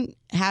husband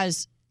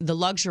has the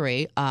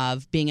luxury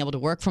of being able to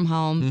work from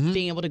home,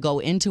 being able to go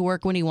into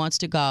work when he wants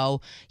to go.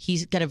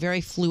 He's got a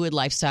very fluid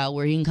lifestyle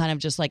where he can kind of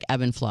just like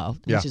ebb and flow,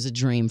 which is a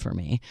dream for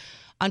me.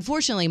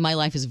 Unfortunately, my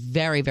life is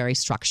very, very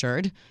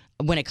structured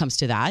when it comes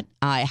to that.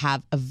 I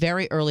have a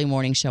very early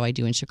morning show I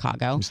do in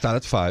Chicago. You start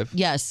at 5.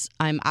 Yes,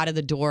 I'm out of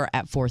the door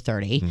at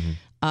 4:30.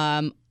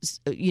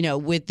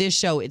 With this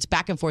show, it's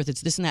back and forth.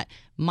 It's this and that.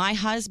 My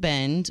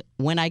husband,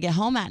 when I get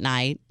home at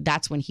night,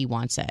 that's when he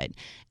wants it.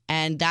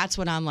 And that's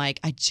when I'm like,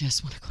 I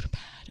just want to go to bed.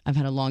 I've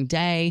had a long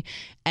day.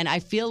 And I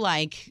feel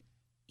like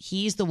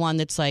he's the one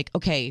that's like,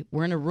 okay,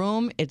 we're in a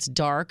room. It's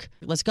dark.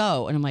 Let's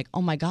go. And I'm like,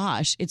 oh my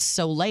gosh, it's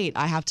so late.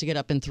 I have to get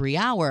up in 3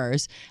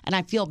 hours. And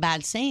I feel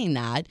bad saying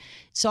that.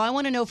 So I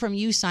want to know from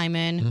you,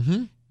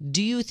 Simon,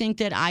 do you think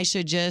that I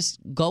should just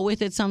go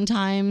with it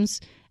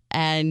sometimes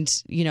and,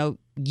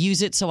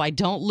 use it so I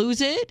don't lose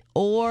it?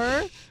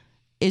 Or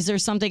is there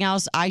something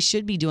else I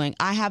should be doing?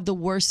 I have the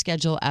worst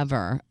schedule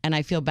ever and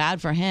I feel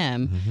bad for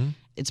him.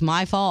 It's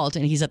my fault,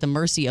 and he's at the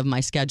mercy of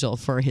my schedule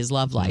for his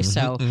love life.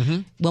 So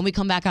when we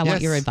come back, I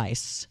want your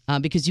advice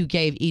because you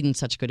gave Eden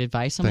such good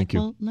advice. I'm Thank you.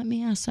 Well, let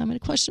me ask Simon a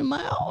question of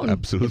my own.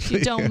 Absolutely. If you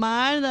don't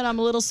mind that I'm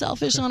a little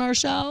selfish on our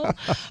show.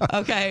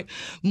 Okay.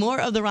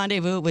 More of The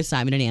Rendezvous with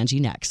Simon and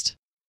Angie next.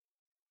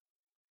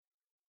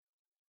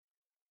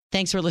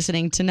 Thanks for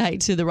listening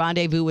tonight to The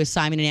Rendezvous with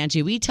Simon and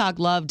Angie. We talk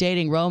love,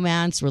 dating,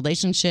 romance,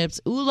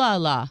 relationships, ooh la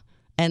la,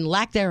 and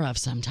lack thereof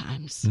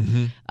sometimes.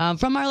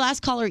 From our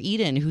last caller,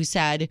 Eden, who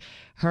said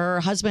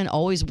her husband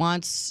always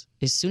wants,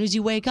 as soon as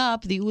you wake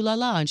up, the ooh la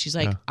la. And she's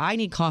like, I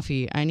need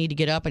coffee. I need to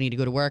get up. I need to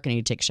go to work. I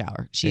need to take a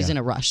shower. She's in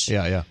a rush.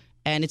 Yeah.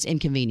 And it's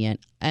inconvenient.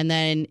 And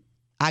then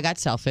I got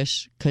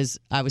selfish because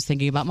I was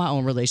thinking about my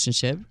own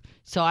relationship.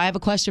 So I have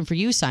a question for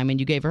you, Simon.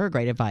 You gave her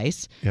great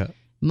advice. Yeah.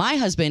 My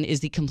husband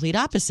is the complete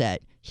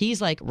opposite.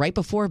 He's like right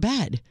before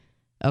bed.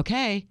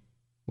 Okay,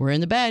 we're in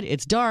the bed.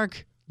 It's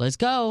dark. Let's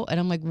go. And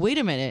I'm like, wait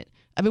a minute.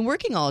 I've been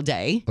working all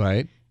day.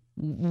 Right.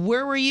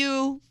 Where were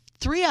you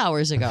 3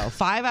 hours ago,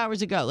 5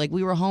 hours ago? Like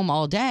we were home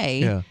all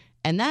day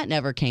and that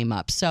never came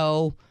up.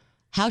 So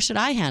how should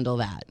I handle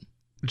that?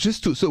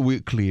 Just so we're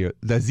clear,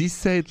 does he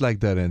say it like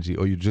that, Angie,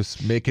 or you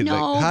just make it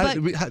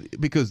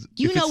because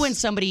you know when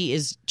somebody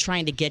is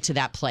trying to get to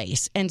that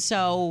place, and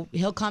so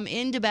he'll come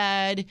into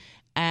bed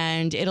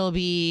and it'll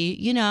be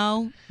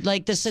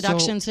like the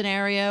seduction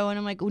scenario, and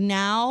I'm like,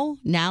 now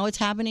it's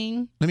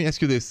happening. Let me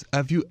ask you this: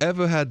 have you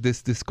ever had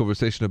this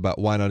conversation about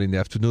why not in the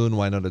afternoon,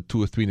 why not at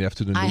 2 or 3 in the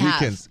afternoon, the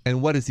weekends?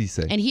 And what does he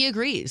say? And he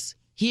agrees.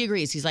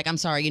 He's like, I'm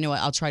sorry. You know what?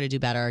 I'll try to do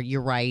better.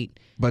 You're right.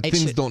 But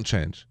things don't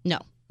change. No.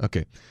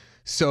 Okay.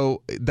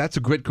 So that's a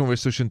great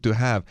conversation to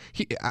have.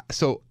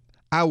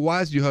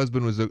 Your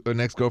husband was an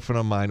ex-girlfriend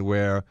of mine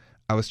where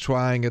I was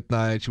trying at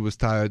night. She was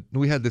tired.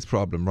 We had this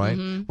problem, right?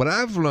 What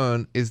I've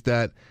learned is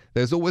that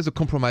there's always a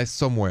compromise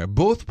somewhere.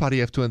 Both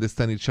parties have to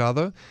understand each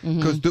other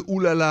because the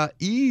ooh la la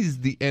is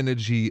the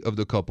energy of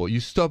the couple. You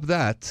stop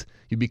that,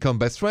 you become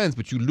best friends,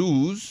 but you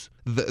lose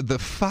the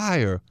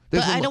fire.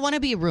 But I don't want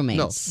to be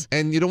roommates. No,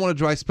 and you don't want a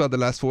dry spell that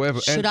lasts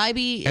forever. Should I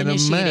be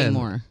initiating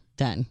more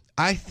then?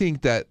 I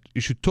think that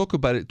you should talk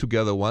about it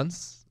together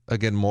once,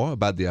 again more,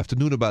 about the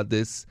afternoon, about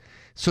this.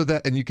 So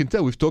that, and you can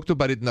tell we've talked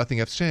about it, nothing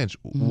has changed.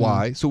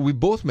 Why? So we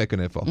both make an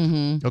effort.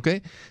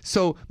 Okay?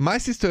 So my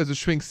sister as a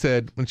shrink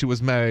said when she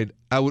was married,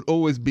 I would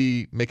always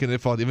be making an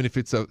effort, even if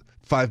it's a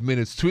 5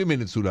 minutes, 3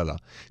 minutes, ooh la la.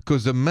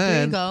 Because the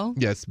man, there you go.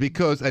 Yes,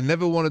 because I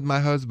never wanted my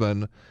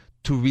husband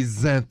to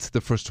resent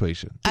the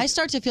frustration. I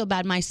start to feel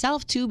bad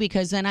myself too,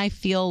 because then I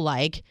feel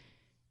like,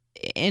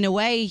 in a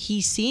way,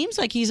 he seems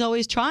like he's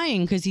always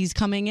trying because he's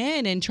coming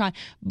in and trying,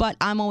 but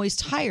I'm always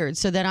tired.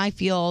 So then I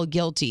feel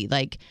guilty.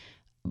 Like,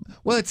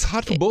 well, it's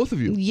hard for both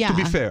of you, to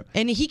be fair.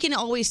 And he can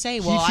always say,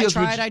 well,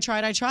 I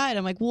tried.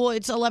 I'm like, well,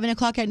 it's 11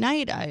 o'clock at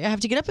night. I have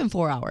to get up in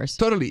 4 hours.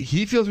 Totally.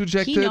 He feels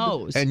rejected. He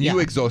knows. And you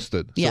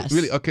exhausted. So yes.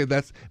 Really, okay,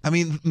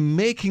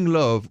 making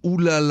love, ooh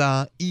la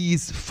la,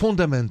 is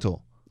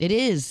fundamental. It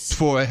is.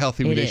 For a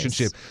healthy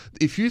relationship.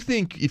 If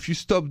you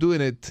stop doing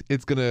it,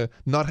 it's going to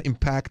not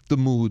impact the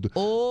mood.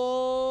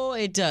 Oh,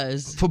 it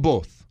does. For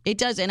both. It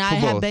does. And I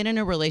have been in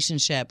a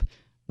relationship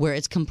where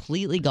it's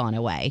completely gone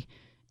away.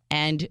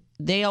 And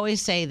they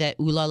always say that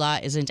ooh la la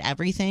isn't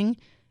everything.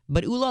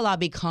 But ooh la la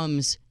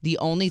becomes the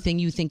only thing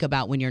you think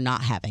about when you're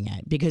not having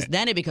it. Because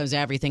then it becomes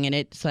everything. And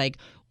it's like,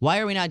 why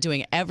are we not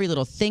doing it? Every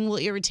little thing will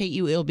irritate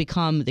you. It'll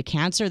become the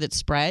cancer that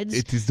spreads.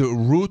 It is the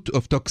root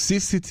of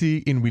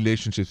toxicity in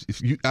relationships.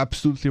 You're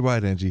absolutely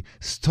right, Angie.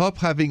 Stop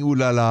having ooh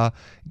la la,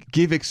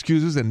 give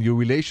excuses, and your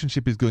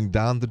relationship is going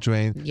down the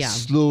drain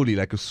slowly,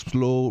 like a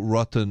slow,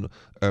 rotten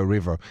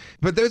river.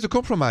 But there's a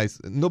compromise.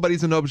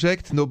 Nobody's an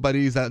object.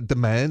 Nobody's at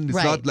demand.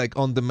 It's not like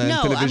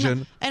on-demand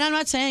television. I'm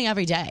not saying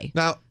every day.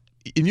 Now,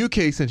 in your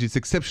case, Angie, it's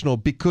exceptional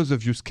because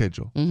of your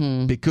schedule.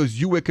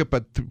 Because you wake up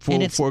at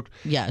 4.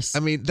 Yes.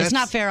 I mean, it's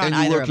not fair on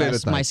either of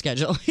us, my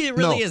schedule. It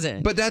really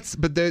isn't. But that's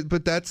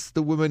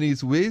the woman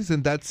he's with,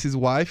 and that's his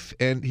wife,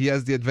 and he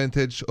has the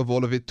advantage of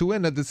all of it too.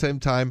 And at the same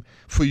time,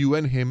 for you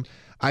and him,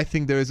 I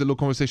think there is a little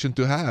conversation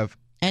to have.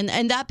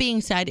 And that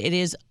being said, it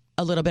is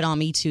a little bit on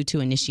me too to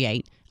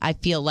initiate. I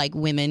feel like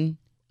women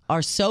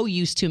are so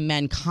used to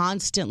men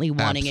constantly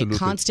wanting it,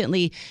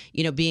 constantly,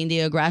 being the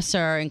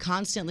aggressor and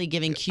constantly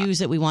giving cues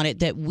that we want it,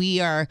 that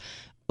we are,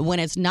 when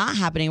it's not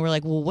happening, we're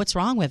like, well, what's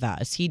wrong with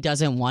us? He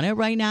doesn't want it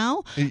right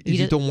now.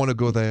 You don't want to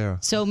go there.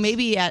 So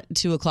maybe at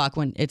 2:00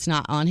 when it's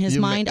not on his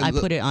mind, I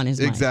put it on his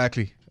mind.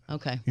 Exactly.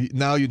 Okay.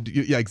 Now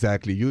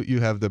exactly. You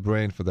have the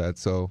brain for that.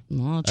 So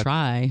I'll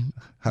try.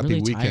 Happy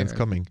really weekend's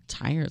coming.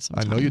 Tired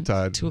sometimes. I know you're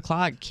tired.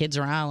 2:00, kids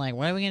around, like,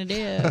 what are we going to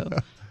do?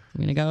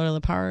 We're going to go to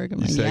the park. I'm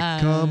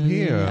like, come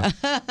here.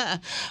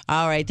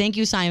 All right. Thank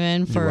you,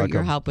 Simon, for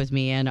your help with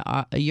me and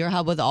your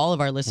help with all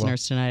of our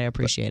listeners tonight. I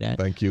appreciate it.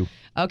 Thank you.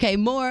 Okay.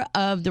 More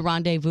of The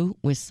Rendezvous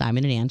with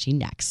Simon and Angie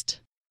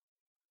next.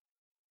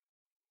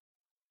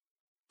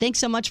 Thanks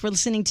so much for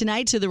listening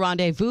tonight to The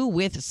Rendezvous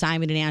with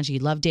Simon and Angie.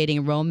 Love, dating,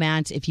 and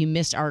romance. If you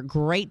missed our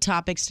great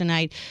topics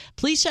tonight,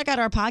 please check out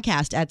our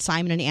podcast at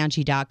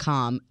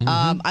simonandangie.com.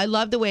 I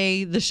love the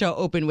way the show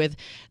opened with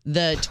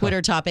the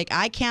Twitter topic.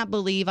 I can't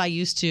believe I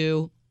used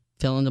to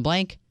fill in the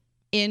blank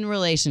in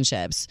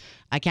relationships.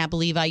 I can't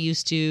believe I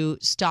used to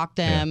stalk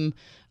them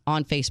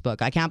on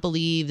Facebook. I can't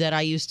believe that I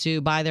used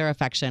to buy their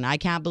affection. I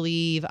can't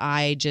believe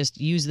I just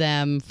used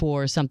them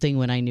for something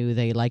when I knew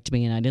they liked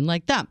me and I didn't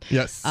like them.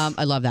 Yes.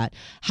 I love that.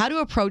 How to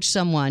approach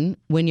someone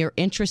when you're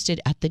interested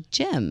at the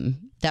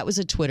gym. That was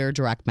a Twitter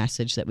direct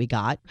message that we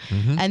got.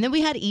 And then we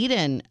had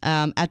Eden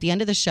at the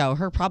end of the show.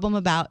 Her problem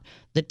about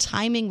the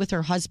timing with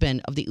her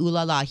husband of the ooh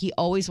la la. He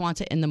always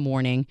wants it in the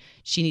morning.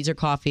 She needs her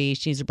coffee.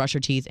 She needs to brush her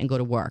teeth and go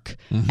to work.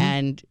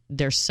 And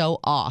they're so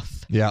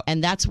off. Yeah.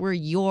 And that's where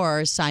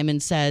your,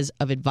 Simon says,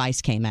 of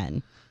advice came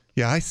in.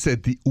 Yeah, I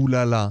said the ooh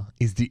la la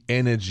is the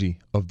energy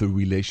of the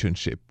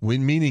relationship.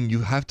 Meaning you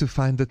have to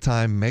find the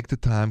time, make the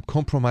time,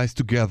 compromise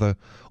together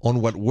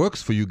on what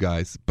works for you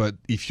guys. But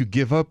if you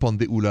give up on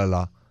the ooh la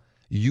la,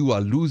 you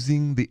are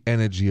losing the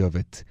energy of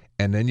it.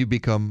 And then you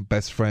become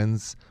best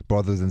friends,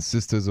 brothers and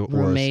sisters, or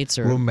roommates,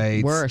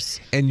 worse.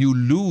 And you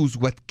lose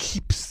what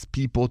keeps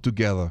people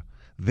together,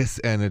 this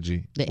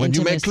energy. When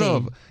you make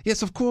love.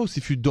 Yes, of course.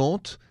 If you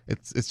don't,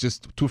 it's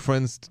just two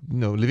friends,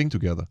 living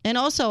together. And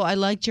also, I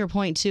liked your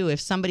point, too.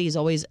 If somebody's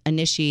always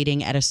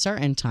initiating at a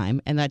certain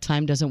time and that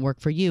time doesn't work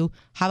for you,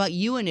 how about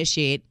you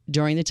initiate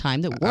during the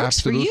time that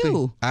works for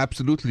you?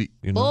 Absolutely.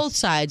 Both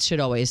sides should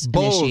always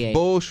initiate.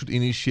 Both should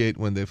initiate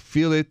when they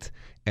feel it.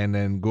 And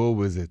then go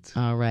with it.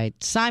 All right.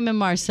 Simon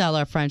Marcel,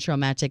 our French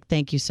romantic,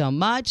 thank you so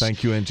much.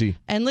 Thank you, Angie.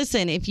 And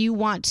listen, if you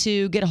want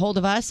to get a hold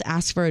of us,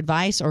 ask for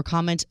advice or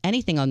comment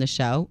anything on the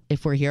show,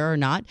 if we're here or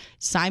not,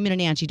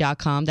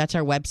 simonandangie.com. That's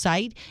our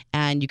website.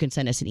 And you can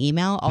send us an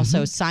email.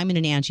 Also, Simon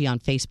and Angie on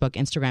Facebook,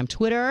 Instagram,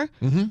 Twitter,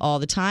 all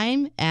the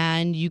time.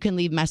 And you can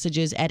leave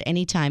messages at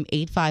any time,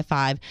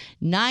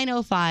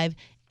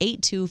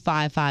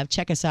 855-905-8255.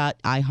 Check us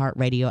out,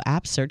 iHeartRadio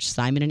app, search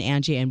Simon and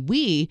Angie, and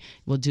we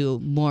will do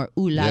more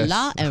ooh la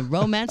la and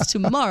romance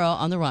tomorrow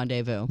on The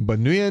Rendezvous.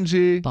 Bonne nuit,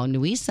 Angie. Bonne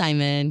nuit,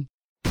 Simon.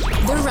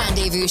 The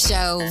Rendezvous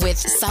Show with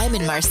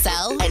Simon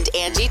Marcel and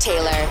Angie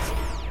Taylor.